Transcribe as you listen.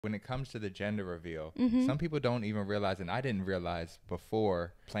When it comes to the gender reveal, Mm-hmm. some people don't even realize, and I didn't realize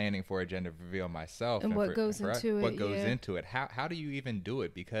before planning for a gender reveal myself, And what for, goes for us, into what it, goes yeah. into it. How do you even do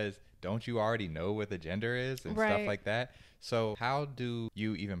it? Because don't you already know what the gender is and stuff Right. like that? So how do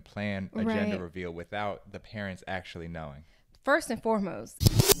you even plan a gender Right. reveal without the parents actually knowing? First and foremost,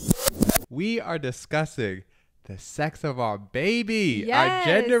 We are discussing the sex of our baby, our Yes.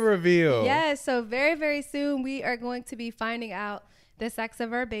 gender reveal. yes. So very, very soon we are going to be finding out the sex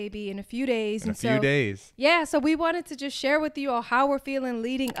of our baby in a few days. In a few days. Yeah, so we wanted to just share with you all how we're feeling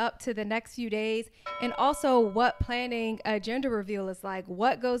leading up to the next few days, and also what planning a gender reveal is like.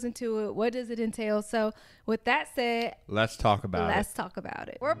 What goes into it? What does it entail? So with that said, Let's talk about it. let's talk about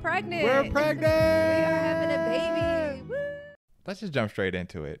it. We're pregnant. We're pregnant. We are having a baby. Woo. Let's just jump straight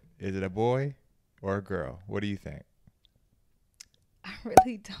into it. Is it a boy or a girl? What do you think? I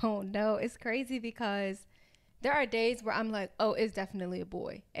really don't know. It's crazy because there are days where I'm like, oh, it's definitely a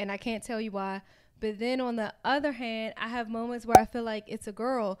boy. And I can't tell you why. But then on the other hand, I have moments where I feel like it's a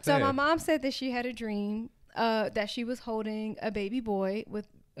girl. So Yeah. my mom said that she had a dream that she was holding a baby boy with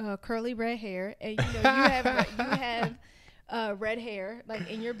curly red hair. And you know, you have red hair like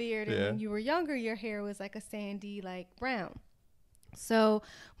in your beard. And Yeah. when you were younger, your hair was like a sandy, like brown. So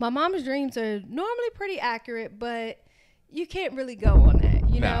my mom's dreams are normally pretty accurate, but you can't really go on that,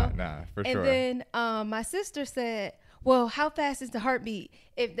 you know? Nah, for And sure. then my sister said, well, how fast is the heartbeat?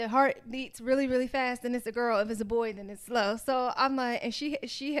 If the heart beats really, really fast, then it's a girl. If it's a boy, then it's slow. So I'm like, and she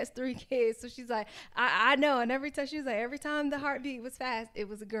has 3 kids. So she's like, I know. And every time she was like, every time the heartbeat was fast, it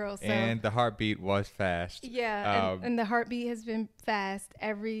was a girl. So And the heartbeat was fast. yeah, and the heartbeat has been fast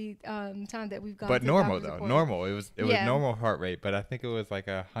every time that we've gone. But to normal doctor's though. appointment. Normal. It was Yeah. normal heart rate, but I think it was like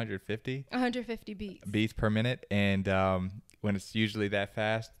 150 150 beats. beats per minute. And when it's usually that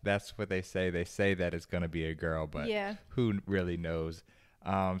fast, that's what they say. They say that it's going to be a girl, but Yeah. who really knows?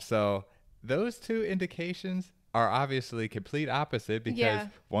 So those two indications are obviously complete opposite because Yeah.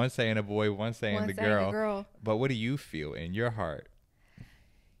 one's saying a boy, one's saying One the saying girl. a girl. But what do you feel in your heart?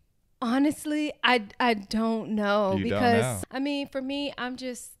 Honestly, I don't know You don't because know. I mean, for me, I'm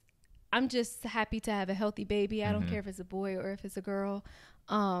just happy to have a healthy baby. I don't Mhm. care if it's a boy or if it's a girl.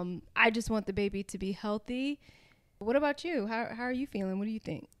 I just want the baby to be healthy. What about you? How are you feeling? What do you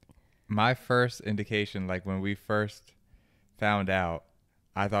think? My first indication, like when we first found out,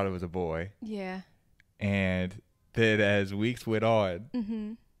 I thought it was a boy. Yeah. And then as weeks went on,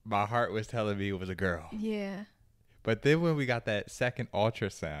 Mhm. my heart was telling me it was a girl. Yeah. But then when we got that second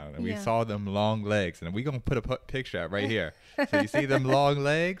ultrasound and we Yeah. saw them long legs, and we're going to put a picture up right here. So you see them long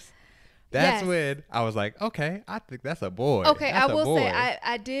legs? That's Yes. when I was like, okay, I think that's a boy. Okay, That's I a will say boy.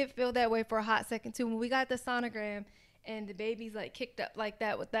 I did feel that way for a hot second too. When we got the sonogram and the baby's like kicked up like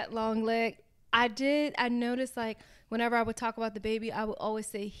that with that long leg, I noticed like whenever I would talk about the baby, I would always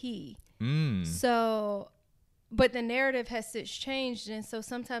say he. Mm. So, but the narrative has since changed, and so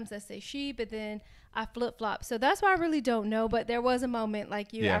sometimes I say she, but then I flip flop. So that's why I really don't know. But there was a moment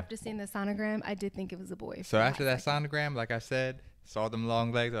like you Yeah. after seeing the sonogram, I did think it was a boy. So for a after hot that second. sonogram, like I said, saw them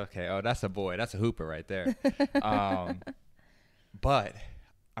long legs. Okay, oh, that's a boy. That's a hooper right there. But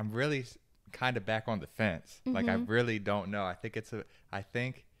I'm really kind of back on the fence. Like I Mhm. really don't know. I think it's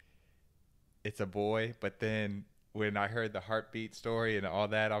a boy. But then when I heard the heartbeat story and all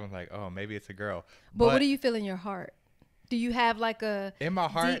that, I was like, oh, maybe it's a girl. But what do you feel in your heart? Do you have like a in my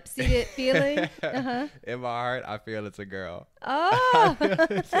heart, deep-seated feeling? Uh-huh. In my heart, I feel it's a girl. Oh,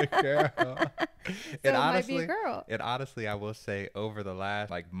 It's a girl. So And it might honestly, be a girl. And honestly, I will say over the last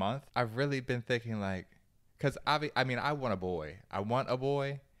like month, I've really been thinking like, because I mean, I want a boy. I want a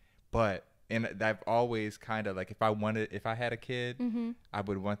boy, but and I've always kind of like if I had a kid, Mm-hmm. I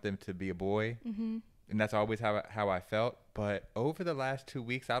would want them to be a boy, Mm-hmm. and that's always how I felt. But over the last 2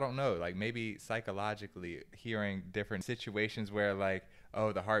 weeks, I don't know, like maybe psychologically hearing different situations where like,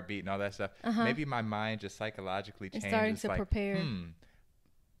 oh, the heartbeat and all that stuff, Uh-huh. maybe my mind just psychologically It's changes. starting to like, prepare.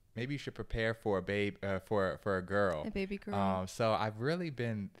 Maybe you should prepare for a babe, for a girl. A baby girl. So I've really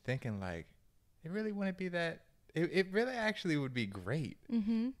been thinking like, it really wouldn't be that. It really actually would be great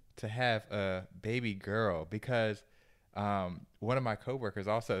Mm-hmm. to have a baby girl because one of my coworkers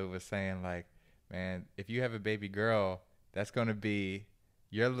also was saying like, man, if you have a baby girl, that's gonna be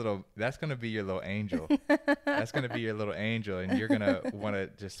your little angel. That's gonna be your little angel, and you're gonna want to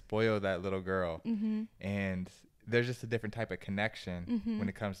just spoil that little girl. Mm-hmm. And there's just a different type of connection Mhm. when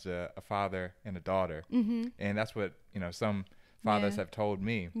it comes to a father and a daughter. Mm-hmm. And that's what, some fathers Yeah. have told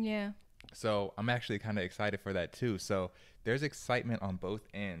me. Yeah. So I'm actually kind of excited for that too. So there's excitement on both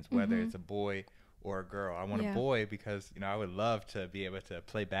ends, whether Mhm. it's a boy or a girl. I want Yeah. a boy because, I would love to be able to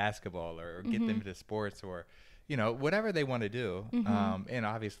play basketball or get them into sports or, you know, whatever they want to do. And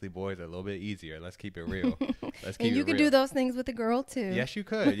obviously boys are a little bit easier. Let's keep it real. Let's keep and you it can real. do those things with a girl too. Yes, you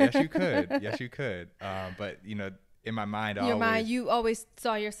could. Yes, you could. Yes, you could. But you know, in my mind, you always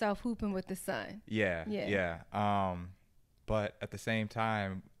saw yourself hooping with the son. Yeah. But at the same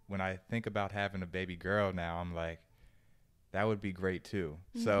time, when I think about having a baby girl now, I'm like, that would be great too.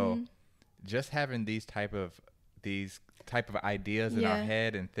 So just having these type of ideas in our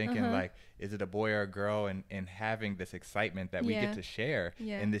head and thinking like, is it a boy or a girl, and having this excitement that we get to share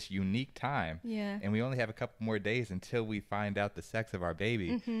in this unique time. And we only have a couple more days until we find out the sex of our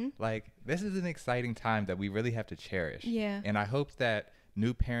baby. Like, this is an exciting time that we really have to cherish. And I hope that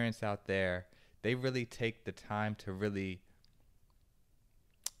new parents out there, they really take the time to really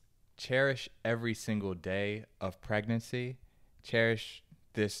cherish every single day of pregnancy, cherish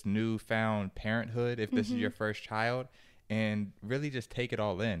this newfound parenthood if this is your first child, and really just take it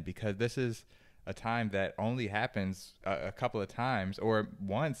all in, because this is a time that only happens a couple of times, or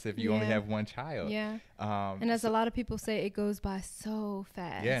once if you only have one child. And as a lot of people say, it goes by so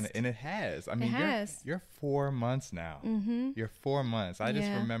fast. And it has. I mean, you're 4 months now. You're 4 months. I just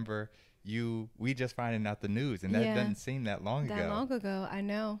remember we just finding out the news, and that doesn't seem that long ago. I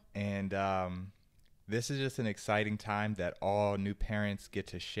know. And this is just an exciting time that all new parents get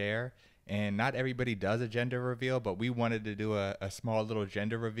to share. And not everybody does a gender reveal, but we wanted to do a small little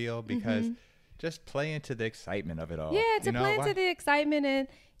gender reveal because just play into the excitement of it all. Yeah, to play into the excitement. And,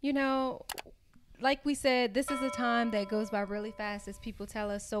 you know, like we said, this is a time that goes by really fast, as people tell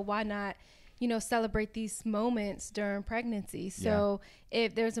us. So why not, you know, celebrate these moments during pregnancy? So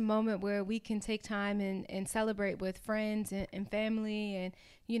if there's a moment where we can take time and celebrate with friends and family, and,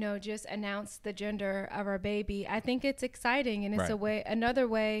 you know, just announce the gender of our baby, I think it's exciting. And it's another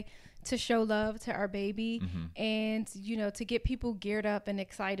way to show love to our baby, and, you know, to get people geared up and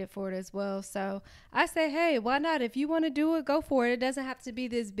excited for it as well. So I say, hey, why not? If you want to do it, go for it. It doesn't have to be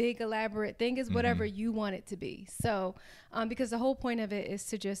this big elaborate thing. It's whatever you want it to be. So because the whole point of it is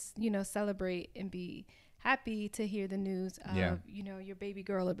to just, you know, celebrate and be happy to hear the news of, you know, your baby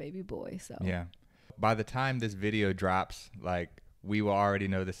girl or baby boy. So by the time this video drops, like, we will already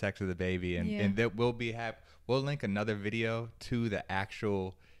know the sex of the baby, and that we'll link another video to the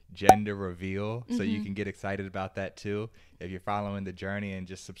actual gender reveal, so you can get excited about that too if you're following the journey, and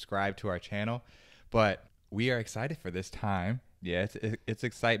just subscribe to our channel. But we are excited for this time. It's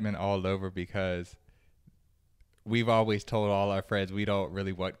excitement all over, because we've always told all our friends we don't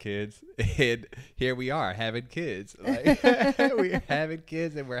really want kids, and here we are having kids. Like, we're having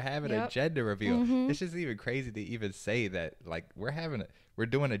kids, and we're having a gender reveal. It's just even crazy to even say that, like, we're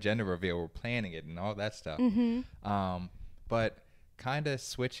doing a gender reveal, we're planning it and all that stuff. But kind of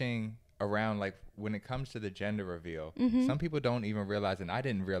switching around, like, when it comes to the gender reveal, some people don't even realize, and I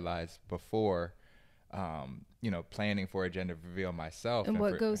didn't realize before, you know, planning for a gender reveal myself, and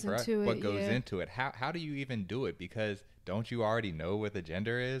what goes into it. How do you even do it? Because don't you already know what the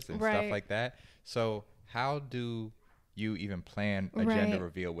gender is and stuff like that? So how do you even plan a gender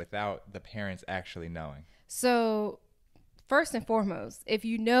reveal without the parents actually knowing? So first and foremost, if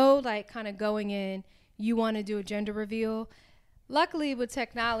you know, like, kind of going in, you want to do a gender reveal, luckily with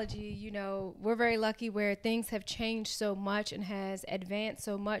technology, you know, we're very lucky where things have changed so much and has advanced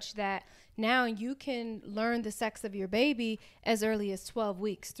so much that now you can learn the sex of your baby as early as 12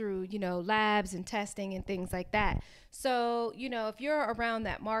 weeks through, you know, labs and testing and things like that. So, you know, if you're around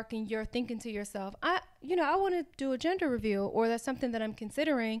that mark and you're thinking to yourself, I want to do a gender reveal, or that's something that I'm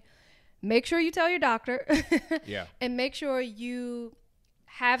considering, make sure you tell your doctor. And make sure you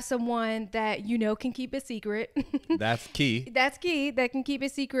have someone that, you know, can keep it secret. That's key. That can keep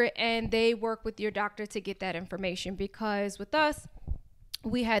it secret, and they work with your doctor to get that information. Because with us,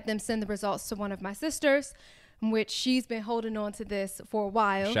 we had them send the results to one of my sisters, which she's been holding on to this for a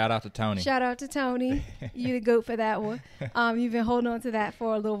while. Shout out to Tony. You the goat for that one. You've been holding on to that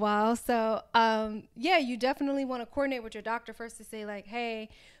for a little while. So you definitely want to coordinate with your doctor first to say, like, hey,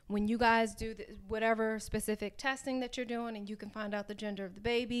 when you guys do whatever specific testing that you're doing, and you can find out the gender of the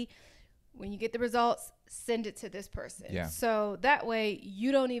baby, when you get the results, send it to this person. So that way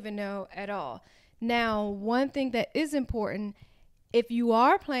you don't even know at all. Now, one thing that is important, if you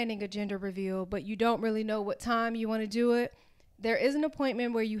are planning a gender reveal, but you don't really know what time you want to do it, there is an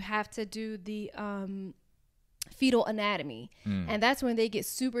appointment where you have to do the fetal anatomy. And that's when they get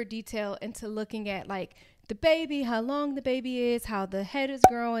super detailed into looking at, like, the baby, how long the baby is, how the head is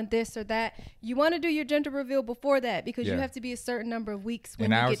growing, this or that. You want to do your gender reveal before that, because you have to be a certain number of weeks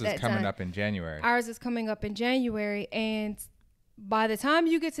when you get that done. And ours is coming up in January. Ours is coming up in January. And by the time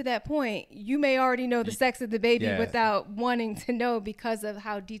you get to that point, you may already know the sex of the baby without wanting to know because of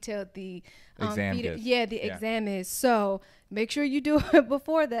how detailed the exam exam is. So make sure you do it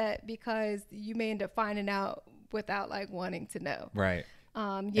before that, because you may end up finding out without like wanting to know. Right.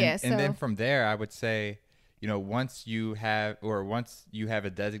 And then from there, I would say, you know, once you have a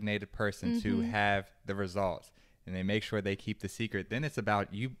designated person to have the results, and they make sure they keep the secret, then it's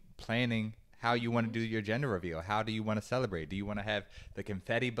about you planning how you want to do your gender reveal. How do you want to celebrate? Do you want to have the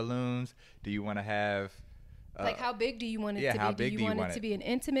confetti balloons? Do you want to have like, how big do you want it to be? How big do you want it to be an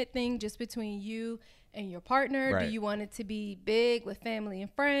intimate thing just between you and your partner? Right. Do you want it to be big with family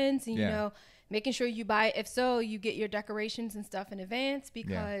and friends? And, you know, making sure you buy, if so, you get your decorations and stuff in advance,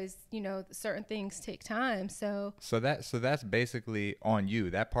 because you know, certain things take time. So that's basically on you.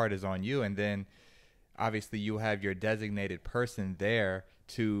 That part is on you. And then obviously you have your designated person there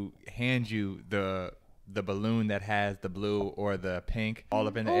to hand you the balloon that has the blue or the pink all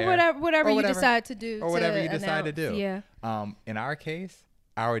up in the air, whatever you decide to do, or whatever you decide to do. Yeah. In our case,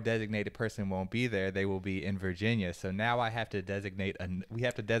 our designated person won't be there. They will be in Virginia. So now I have to designate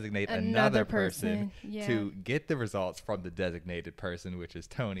another person to get the results from the designated person, which is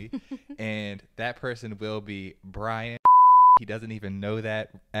Tony. And that person will be Brian. He doesn't even know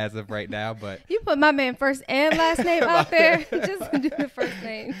that as of right now, but you put my man first and last name out there. Just do the first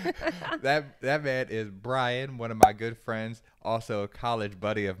name. that man is Brian, one of my good friends, also a college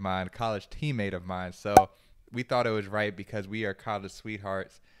buddy of mine, college teammate of mine. So we thought it was right, because we are college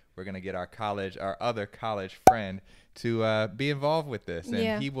sweethearts. We're going to get our other college friend to be involved with this.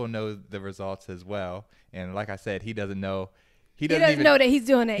 And he will know the results as well. And like I said, he doesn't know. He doesn't even know that he's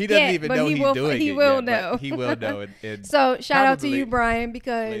doing it. He doesn't even know he's doing it. He will know. He will know. So shout out to you, Brian,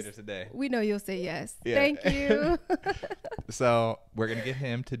 because later today we know you'll say yes. Yeah. Thank you. So we're going to get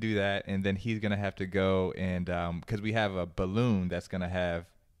him to do that. And then he's going to have to go and because we have a balloon that's going to have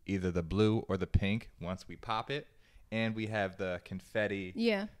either the blue or the pink once we pop it. And we have the confetti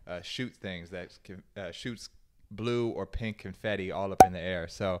shoot things that shoots blue or pink confetti all up in the air.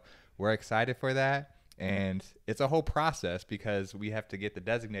 So we're excited for that. And it's a whole process, because we have to get the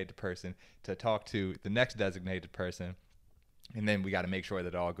designated person to talk to the next designated person. And then we got to make sure that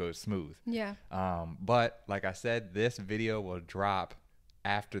it all goes smooth. Yeah. But like I said, this video will drop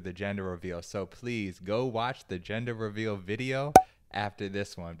after the gender reveal. So please go watch the gender reveal video after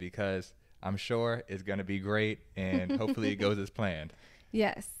this one, because I'm sure it's going to be great, and hopefully it goes as planned.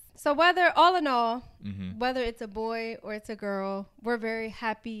 Yes. So all in all, whether it's a boy or it's a girl, we're very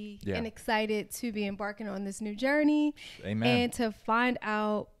happy and excited to be embarking on this new journey. Amen. And to find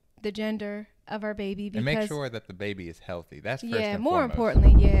out the gender of our baby. And make sure that the baby is healthy. That's first and more foremost.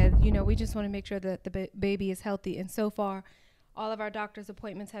 Importantly, you know, we just want to make sure that the baby is healthy. And so far, all of our doctor's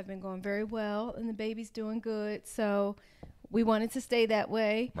appointments have been going very well, and the baby's doing good. So we wanted to stay that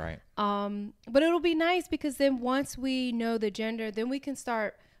way. Right. But it'll be nice, because then once we know the gender, then we can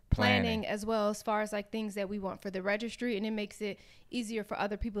start planning as well, as far as like things that we want for the registry, and it makes it easier for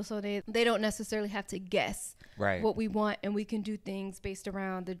other people, so they don't necessarily have to guess what we want, and we can do things based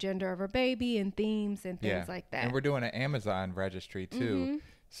around the gender of our baby and themes and things like that. And we're doing an Amazon registry too.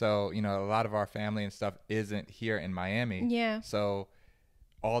 So, you know, a lot of our family and stuff isn't here in Miami. Yeah. So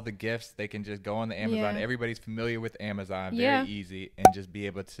all the gifts, they can just go on the Amazon. Everybody's familiar with Amazon, very easy, and just be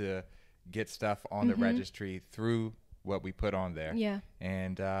able to get stuff on the registry through what we put on there. Yeah.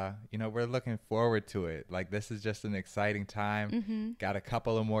 And, you know, we're looking forward to it. Like, this is just an exciting time. Got a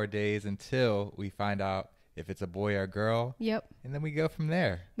couple of more days until we find out if it's a boy or a girl. Yep. And then we go from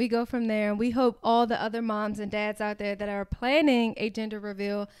there. And we hope all the other moms and dads out there that are planning a gender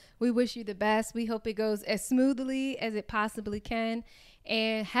reveal, we wish you the best. We hope it goes as smoothly as it possibly can.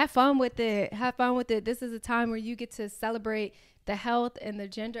 And have fun with it. This is a time where you get to celebrate the health and the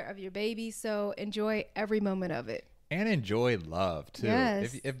gender of your baby. So enjoy every moment of it. And enjoy love, too.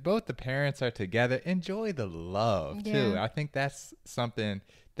 Yes. If both the parents are together, enjoy the love, too. I think that's something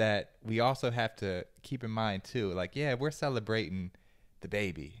that we also have to keep in mind, too. Like, yeah, we're celebrating the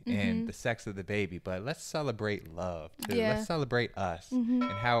baby and the sex of the baby, but let's celebrate love, too. Let's celebrate us and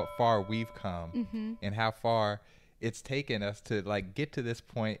how far we've come and how far it's taken us to, like, get to this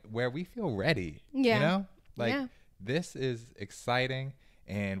point where we feel ready, you know? Like, this is exciting.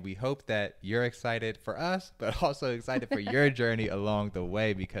 And we hope that you're excited for us, but also excited for your journey along the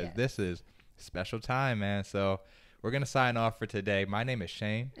way, because this is a special time, man. So we're going to sign off for today. My name is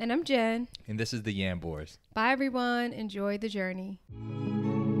Shane. And I'm Jen. And this is the Yambors. Bye, everyone. Enjoy the journey.